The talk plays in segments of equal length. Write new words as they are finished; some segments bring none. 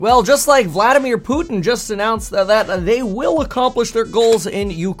Well, just like Vladimir Putin just announced that they will accomplish their goals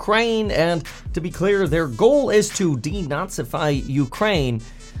in Ukraine, and to be clear, their goal is to denazify Ukraine.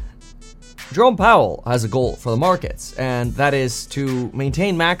 Jerome Powell has a goal for the markets, and that is to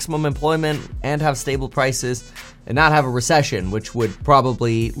maintain maximum employment and have stable prices and not have a recession, which would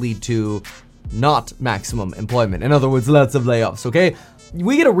probably lead to not maximum employment. In other words, lots of layoffs, okay?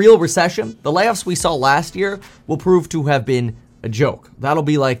 We get a real recession. The layoffs we saw last year will prove to have been a joke. That'll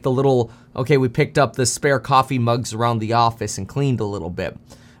be like the little, okay, we picked up the spare coffee mugs around the office and cleaned a little bit.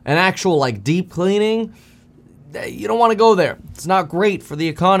 An actual like deep cleaning, you don't want to go there. It's not great for the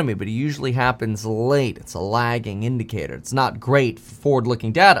economy, but it usually happens late. It's a lagging indicator. It's not great for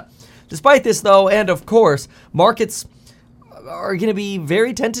forward-looking data. Despite this though, and of course, markets are going to be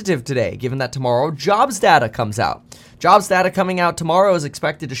very tentative today, given that tomorrow jobs data comes out. Jobs data coming out tomorrow is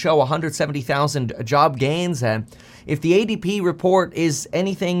expected to show 170,000 job gains, and if the ADP report is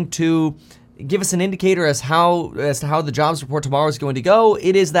anything to give us an indicator as to how the jobs report tomorrow is going to go,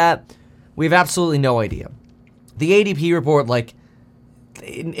 it is that we have absolutely no idea. The ADP report, like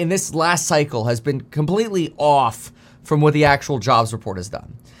in this last cycle, has been completely off from what the actual jobs report has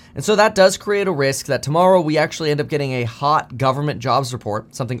done. And so that does create a risk that tomorrow we actually end up getting a hot government jobs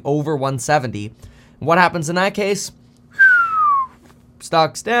report, something over 170. And what happens in that case?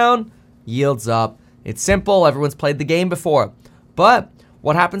 Stocks down, yields up. It's simple. Everyone's played the game before. But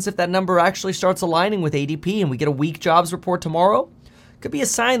what happens if that number actually starts aligning with ADP and we get a weak jobs report tomorrow? Could be a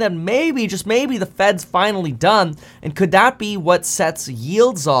sign that maybe, just maybe, the Fed's finally done. And could that be what sets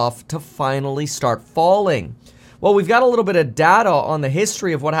yields off to finally start falling? Well, we've got a little bit of data on the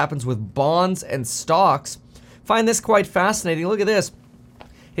history of what happens with bonds and stocks. Find this quite fascinating. Look at this.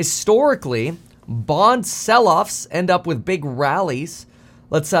 Historically, bond sell-offs end up with big rallies.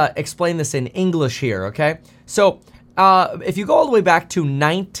 Let's explain this in English here, okay? So if you go all the way back to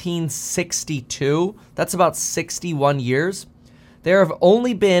 1962, that's about 61 years, there have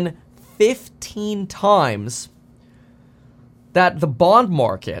only been 15 times that the bond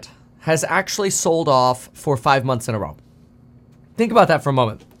market has actually sold off for 5 months in a row. Think about that for a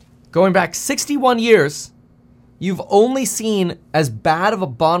moment. Going back 61 years, you've only seen as bad of a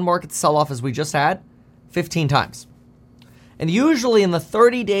bond market sell-off as we just had 15 times. And usually in the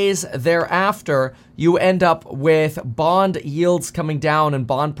 30 days thereafter, you end up with bond yields coming down and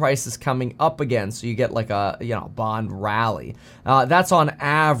bond prices coming up again. So you get like a bond rally. That's on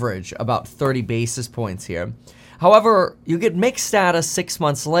average about 30 basis points here. However, you get mixed data 6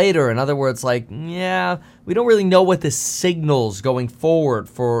 months later. In other words, we don't really know what this signals going forward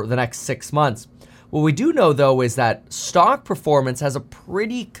for the next 6 months. What we do know, though, is that stock performance has a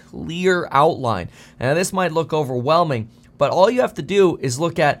pretty clear outline. And this might look overwhelming, but all you have to do is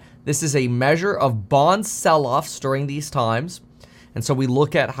look at, this is a measure of bond sell-offs during these times. And so we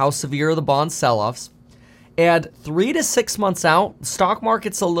look at how severe are the bond sell-offs. And 3 to 6 months out, the stock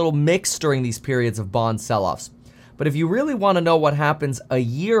market's a little mixed during these periods of bond sell-offs. But if you really want to know what happens a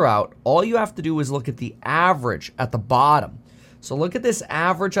year out, all you have to do is look at the average at the bottom. So look at this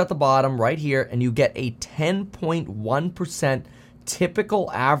average at the bottom right here, and you get a 10.1%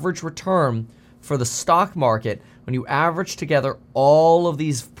 typical average return for the stock market when you average together all of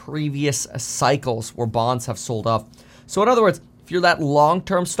these previous cycles where bonds have sold off. So in other words, if you're that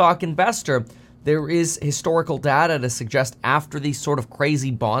long-term stock investor, there is historical data to suggest after these sort of crazy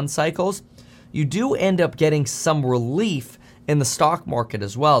bond cycles, you do end up getting some relief in the stock market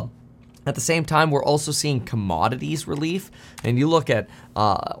as well. At the same time, we're also seeing commodities relief. And you look at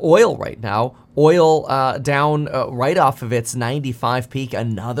oil right now, oil down right off of its 95 peak,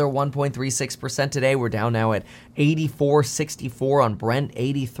 another 1.36% today. We're down now at 84.64 on Brent,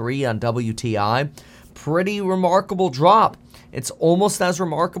 83 on WTI. Pretty remarkable drop. It's almost as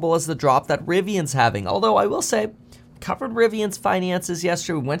remarkable as the drop that Rivian's having. Although I will say, covered Rivian's finances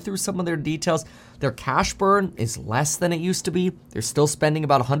yesterday. We went through some of their details. Their cash burn is less than it used to be. They're still spending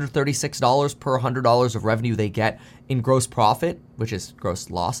about $136 per $100 of revenue they get in gross profit, which is gross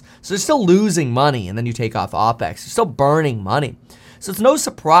loss. So they're still losing money, and then you take off OPEX. They're still burning money. So it's no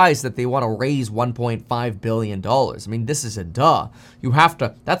surprise that they want to raise $1.5 billion. I mean, this is a duh. You have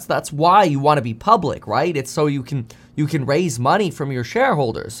to, that's why you want to be public, right? It's so you can raise money from your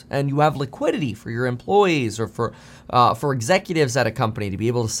shareholders, and you have liquidity for your employees or for executives at a company to be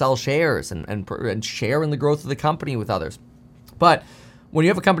able to sell shares and share in the growth of the company with others. But when you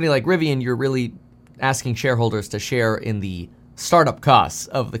have a company like Rivian, you're really asking shareholders to share in the startup costs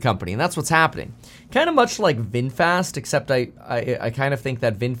of the company, and that's what's happening. Kind of much like VinFast, except I kind of think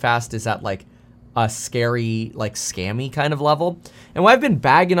that VinFast is at like a scary, like scammy kind of level. And I've been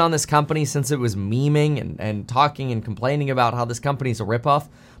bagging on this company since it was memeing and talking and complaining about how this company is a ripoff.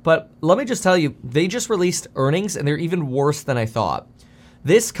 But let me just tell you, they just released earnings and they're even worse than I thought.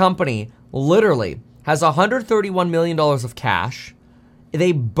 This company literally has $131 million of cash.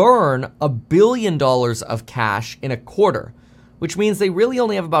 They burn $1 billion of cash in a quarter, which means they really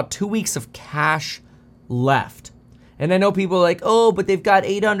only have about 2 weeks of cash left. And I know people are like, oh, but they've got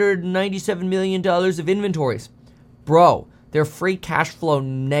 $897 million of inventories. Bro, they're free cash flow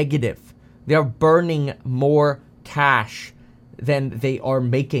negative. They're burning more cash than they are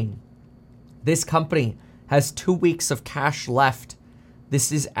making. This company has 2 weeks of cash left.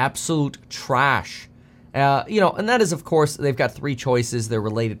 This is absolute trash. And that is, of course, they've got 3 choices. Their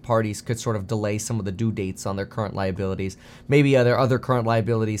related parties could sort of delay some of the due dates on their current liabilities. Maybe their other current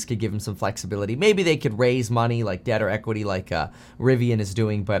liabilities could give them some flexibility. Maybe they could raise money like debt or equity like Rivian is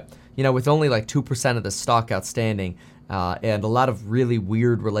doing. But, with only like 2% of the stock outstanding and a lot of really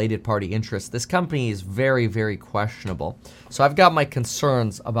weird related party interests, this company is very, very questionable. So I've got my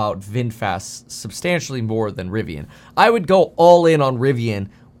concerns about VinFast substantially more than Rivian. I would go all in on Rivian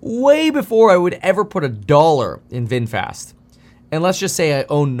way before I would ever put $1 in VinFast. And let's just say I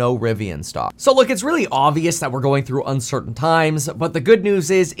own no Rivian stock. So look, it's really obvious that we're going through uncertain times, but the good news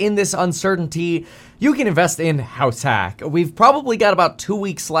is in this uncertainty, you can invest in HouseHack. We've probably got about 2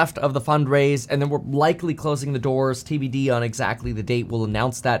 weeks left of the fundraise, and then we're likely closing the doors. TBD on exactly the date, we'll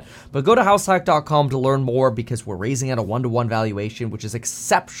announce that. But go to househack.com to learn more because we're raising at a 1-to-1 valuation, which is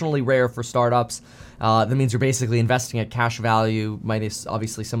exceptionally rare for startups. That means you're basically investing at cash value, minus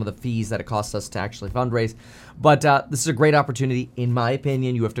obviously some of the fees that it costs us to actually fundraise. But this is a great opportunity, in my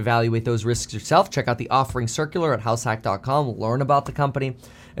opinion. You have to evaluate those risks yourself. Check out the offering circular at househack.com. Learn about the company.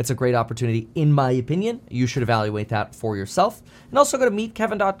 It's a great opportunity, in my opinion. You should evaluate that for yourself. And also go to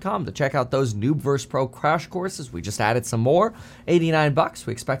meetkevin.com to check out those Noob vs. Pro crash courses. We just added some more, $89.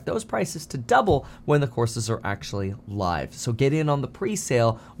 We expect those prices to double when the courses are actually live. So get in on the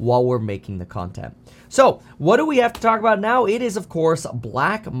pre-sale while we're making the content. So what do we have to talk about now? It is, of course,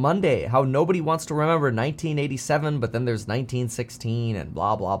 Black Monday. How nobody wants to remember 1987, but then there's 1916 and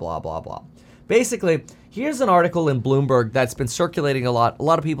blah, blah, blah, blah, blah. Basically, here's an article in Bloomberg that's been circulating a lot. A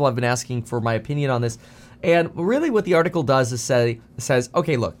lot of people have been asking for my opinion on this. And really what the article does is says,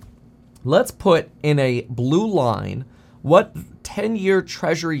 okay, look, let's put in a blue line what 10-year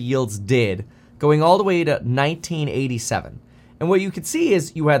treasury yields did going all the way to 1987. And what you could see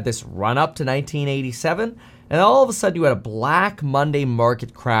is you had this run up to 1987, and all of a sudden you had a Black Monday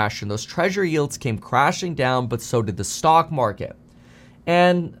market crash, and those treasury yields came crashing down, but so did the stock market.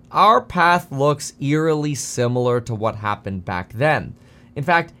 And our path looks eerily similar to what happened back then. In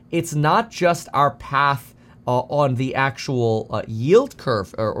fact, it's not just our path on the actual yield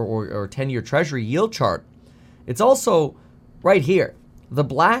curve or 10-year treasury yield chart. It's also right here. The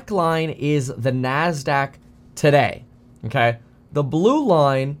black line is the NASDAQ today, okay? The blue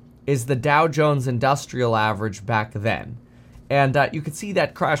line is the Dow Jones Industrial Average back then. And you can see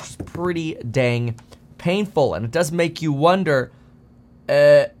that crash was pretty dang painful. And it does make you wonder,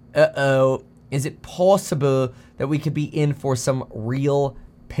 is it possible that we could be in for some real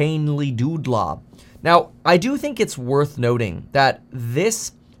painly doodlah? Now, I do think it's worth noting that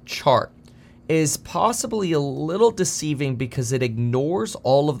this chart is possibly a little deceiving because it ignores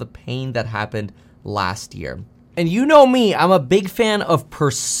all of the pain that happened last year. And you know me, I'm a big fan of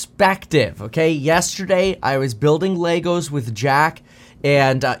perspective, okay? Yesterday, I was building Legos with Jack,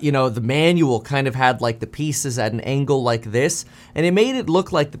 and, the manual kind of had, like, the pieces at an angle like this, and it made it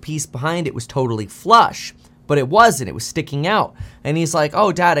look like the piece behind it was totally flush, but it wasn't. It was sticking out. And he's like,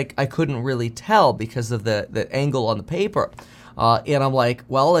 oh, Dad, I couldn't really tell because of the angle on the paper. And I'm like,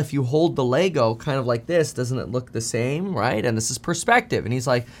 well, if you hold the Lego kind of like this, doesn't it look the same, right? And this is perspective. And he's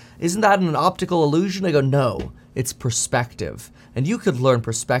like, isn't that an optical illusion? I go, no, it's perspective. And you could learn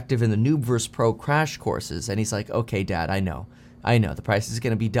perspective in the Noob vs. Pro crash courses. And he's like, okay, Dad, I know. The price is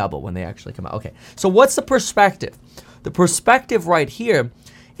going to be double when they actually come out. Okay, so what's the perspective? The perspective right here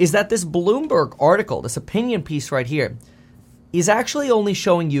is that this Bloomberg article, this opinion piece right here, is actually only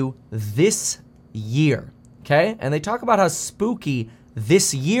showing you this year. Okay, and they talk about how spooky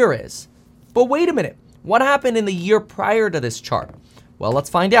this year is. But wait a minute, what happened in the year prior to this chart? Well,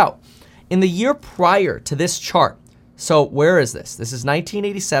 let's find out. In the year prior to this chart, so where is this? This is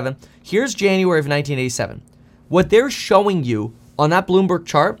 1987. Here's January of 1987. What they're showing you on that Bloomberg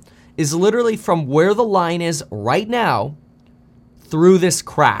chart is literally from where the line is right now through this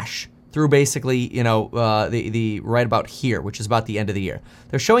crash, through basically, the right about here, which is about the end of the year.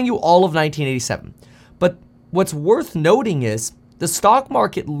 They're showing you all of 1987. But what's worth noting is the stock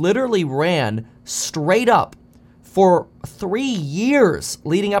market literally ran straight up for 3 years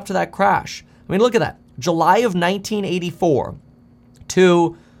leading up to that crash. I mean, look at that. July of 1984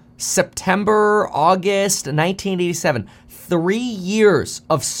 to September, August 1987. 3 years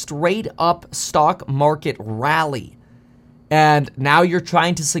of straight up stock market rally. And now you're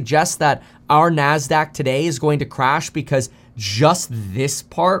trying to suggest that our NASDAQ today is going to crash because just this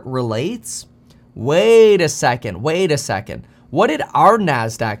part relates? Wait a second. What did our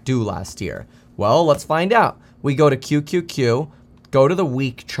NASDAQ do last year? Well, let's find out. We go to QQQ, go to the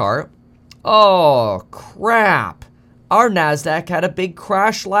week chart. Oh, crap. Our NASDAQ had a big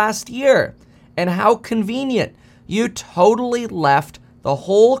crash last year. And how convenient. You totally left the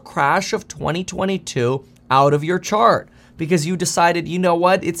whole crash of 2022 out of your chart because you decided, you know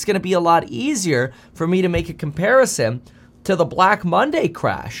what, it's going to be a lot easier for me to make a comparison to the Black Monday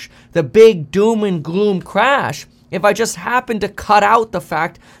crash, the big doom and gloom crash, if I just happened to cut out the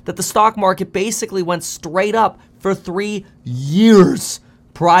fact that the stock market basically went straight up for 3 years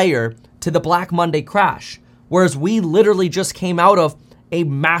prior to the Black Monday crash, whereas we literally just came out of a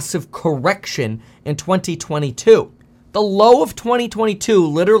massive correction in 2022. The low of 2022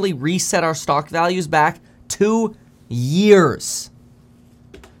 literally reset our stock values back 2 years.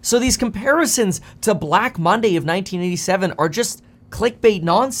 So these comparisons to Black Monday of 1987 are just clickbait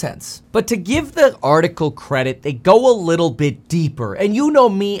nonsense. But to give the article credit, they go a little bit deeper. And you know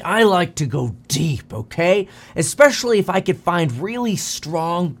me, I like to go deep, okay? Especially if I could find really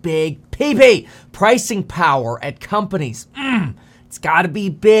strong, big PP pricing power at companies. It's gotta be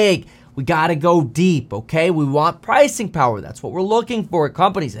big. We gotta go deep, okay? We want pricing power. That's what we're looking for at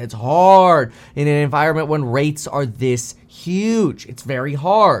companies. It's hard in an environment when rates are this huge. It's very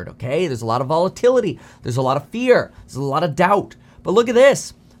hard, okay? There's a lot of volatility. There's a lot of fear. There's a lot of doubt. But look at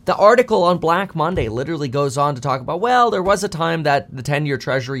this. The article on Black Monday literally goes on to talk about, well, there was a time that the 10-year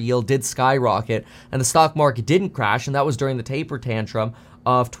treasury yield did skyrocket and the stock market didn't crash, and that was during the taper tantrum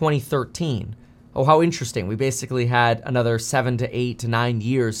of 2013. Oh, how interesting. We basically had another 7 to 8 to 9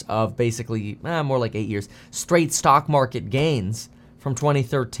 years of basically, more like 8 years, straight stock market gains from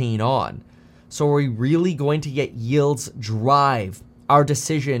 2013 on. So are we really going to get yields drive our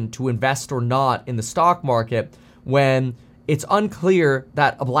decision to invest or not in the stock market when it's unclear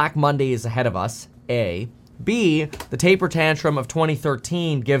that a Black Monday is ahead of us, A. B, the taper tantrum of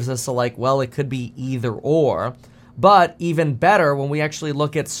 2013 gives us a it could be either or. But even better, when we actually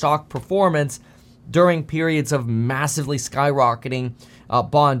look at stock performance during periods of massively skyrocketing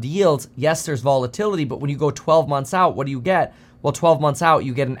bond yields, yes, there's volatility, but when you go 12 months out, what do you get? Well, 12 months out,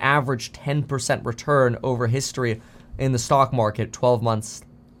 you get an average 10% return over history in the stock market 12 months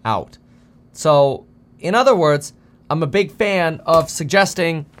out. So, in other words, I'm a big fan of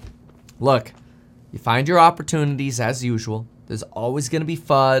suggesting, look, you find your opportunities as usual. There's always going to be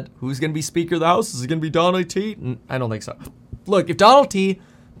FUD. Who's going to be Speaker of the House? Is it going to be Donald T? I don't think so. Look, if Donald T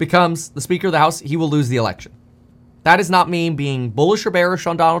becomes the Speaker of the House, he will lose the election. That is not me being bullish or bearish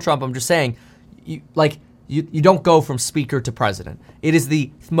on Donald Trump. I'm just saying, you don't go from Speaker to President. It is the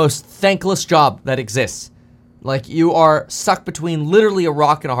most thankless job that exists. You are stuck between literally a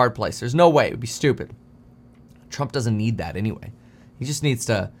rock and a hard place. There's no way. It would be stupid. Trump doesn't need that anyway. He just needs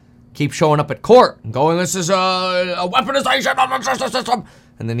to keep showing up at court and going, this is a weaponization of the justice system.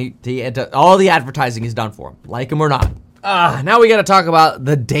 And then all the advertising is done for him, like him or not. Now we got to talk about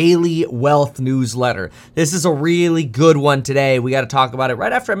the Daily Wealth newsletter. This is a really good one today. We got to talk about it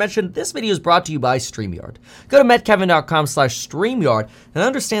right after I mentioned this video is brought to you by StreamYard. Go to metkevin.com/StreamYard and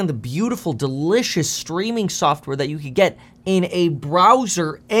understand the beautiful, delicious streaming software that you can get in a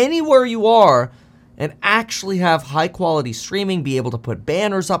browser anywhere you are and actually have high quality streaming, be able to put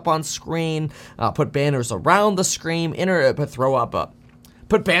banners up on screen, put banners around the screen,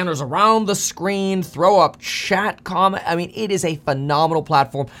 put banners around the screen, throw up chat comment. I mean, it is a phenomenal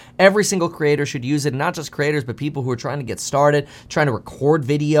platform. Every single creator should use it, and not just creators, but people who are trying to get started, trying to record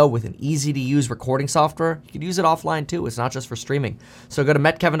video with an easy to use recording software. You can use it offline too. It's not just for streaming. So go to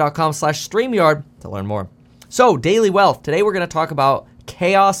metkevin.com/StreamYard to learn more. So Daily Wealth. Today we're going to talk about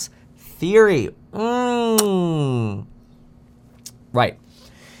chaos theory. Right.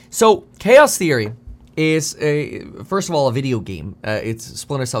 So chaos theory is, first of all, a video game. It's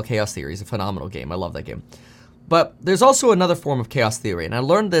Splinter Cell Chaos Theory. It's a phenomenal game. I love that game. But there's also another form of chaos theory, and I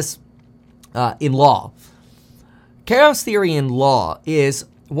learned this in law. Chaos theory in law is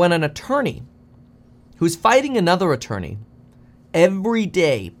when an attorney who's fighting another attorney every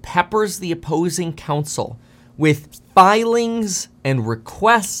day peppers the opposing counsel with filings and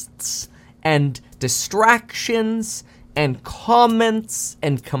requests and distractions and comments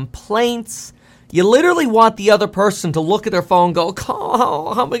and complaints. You literally want the other person to look at their phone and go,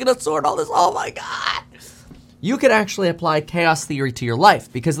 oh, how am I going to sort all this? Oh my God. You could actually apply chaos theory to your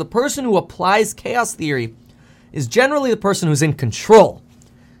life, because the person who applies chaos theory is generally the person who's in control.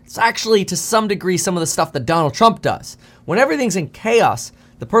 It's actually, to some degree, some of the stuff that Donald Trump does. When everything's in chaos,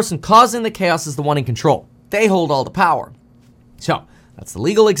 the person causing the chaos is the one in control. They hold all the power. So, that's the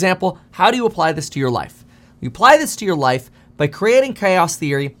legal example. How do you apply this to your life? You apply this to your life by creating chaos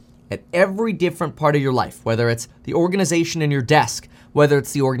theory at every different part of your life, whether it's the organization in your desk, whether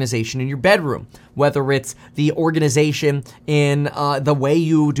it's the organization in your bedroom, whether it's the organization in the way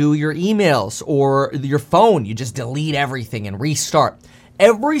you do your emails or your phone. You just delete everything and restart.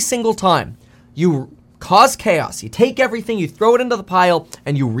 Every single time you cause chaos, you take everything, you throw it into the pile,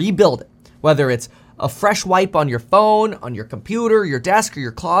 and you rebuild it. Whether it's a fresh wipe on your phone, on your computer, your desk, or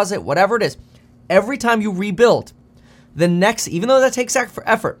your closet, whatever it is. Every time you rebuild, even though that takes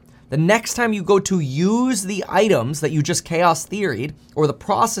effort, the next time you go to use the items that you just chaos theoried, or the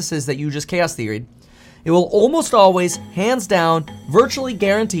processes that you just chaos theoried, it will almost always, hands down, virtually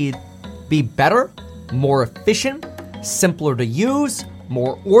guaranteed, be better, more efficient, simpler to use,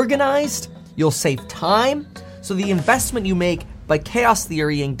 more organized. You'll save time. So the investment you make by chaos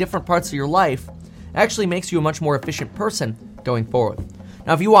theorying different parts of your life actually makes you a much more efficient person going forward.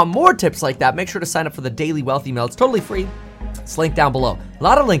 Now, if you want more tips like that, make sure to sign up for the Daily Wealth email. It's totally free. It's linked down below. A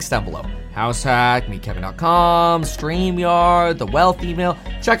lot of links down below. House Hack, MeetKevin.com, StreamYard, the Wealth email.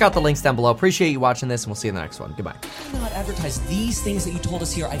 Check out the links down below. Appreciate you watching this, and we'll see you in the next one. Goodbye. Why not advertise these things that you told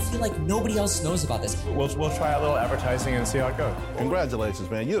us here? I feel like nobody else knows about this. We'll try a little advertising and see how it goes. Congratulations,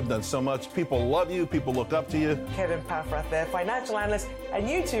 man. You have done so much. People love you. People look up to you. Kevin Paffrath there, financial analyst and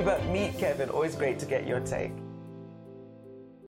YouTuber Meet Kevin. Always great to get your take.